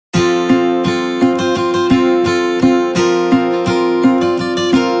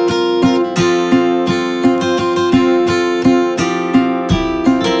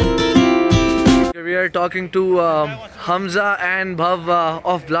talking to Hamza and Bhav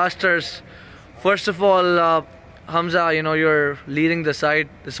of Blasters. First of all, Hamza, you're leading the side.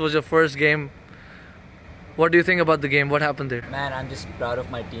 This was your first game. What do you think about the game? What happened there? Man, I'm just proud of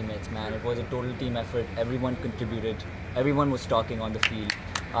my teammates, man. It was a total team effort. Everyone contributed. Everyone was talking on the field.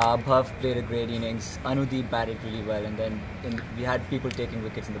 Bhav played a great innings. Anudeep batted really well, and then we had people taking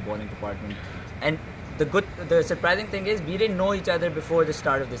wickets in the bowling department. And the surprising thing is we didn't know each other before the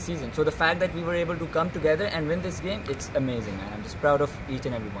start of the season. So the fact that we were able to come together and win this game, it's amazing, man. I'm just proud of each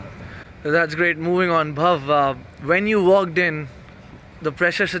and every one of them. That's great. Moving on, Bhav, when you walked in, the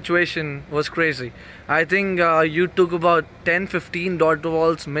pressure situation was crazy. I think you took about 10-15 dot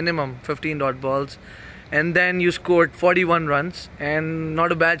balls, minimum 15 dot balls, and then you scored 41 runs and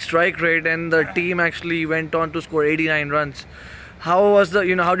not a bad strike rate, and the team actually went on to score 89 runs. How was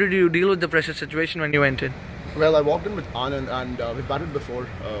how did you deal with the pressure situation when you went in? Well, I walked in with Anand, and we've batted before.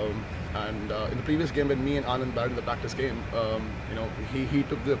 And in the previous game, when me and Anand batted in the practice game, he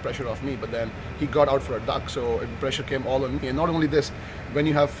took the pressure off me, but then he got out for a duck, so the pressure came all on me. And not only this, when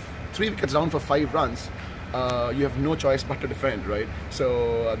you have 3 wickets down for 5 runs, you have no choice but to defend, right?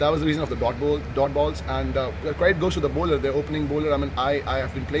 So that was the reason of the dot balls. And credit goes to the bowler, the opening bowler. I mean, I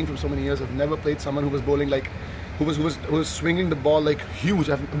have been playing for so many years. I've never played someone who was bowling like. Who was swinging the ball like huge,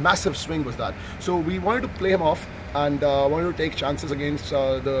 a massive swing was that. So we wanted to play him off and wanted to take chances against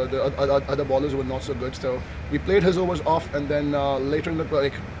the other bowlers who were not so good. So we played his overs off, and then later in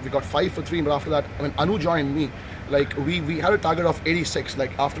the we got 5 for 3. But after that, when Anu joined me, we had a target of 86.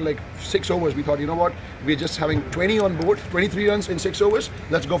 After 6 overs, we thought, you know what, we're just having 20 on board, 23 runs in 6 overs.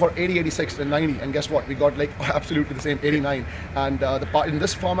 Let's go for 80, 86, and 90. And guess what? We got absolutely the same, 89. And in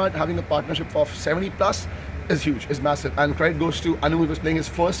this format, having a partnership of 70 plus. Is huge, is massive, and credit goes to Anu. He was playing his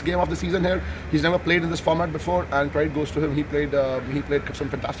first game of the season here. He's never played in this format before, and credit goes to him. He played some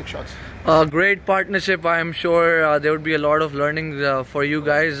fantastic shots. Great partnership. I am sure there would be a lot of learning for you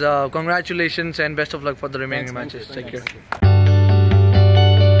guys. Congratulations and best of luck for the remaining matches. Take care.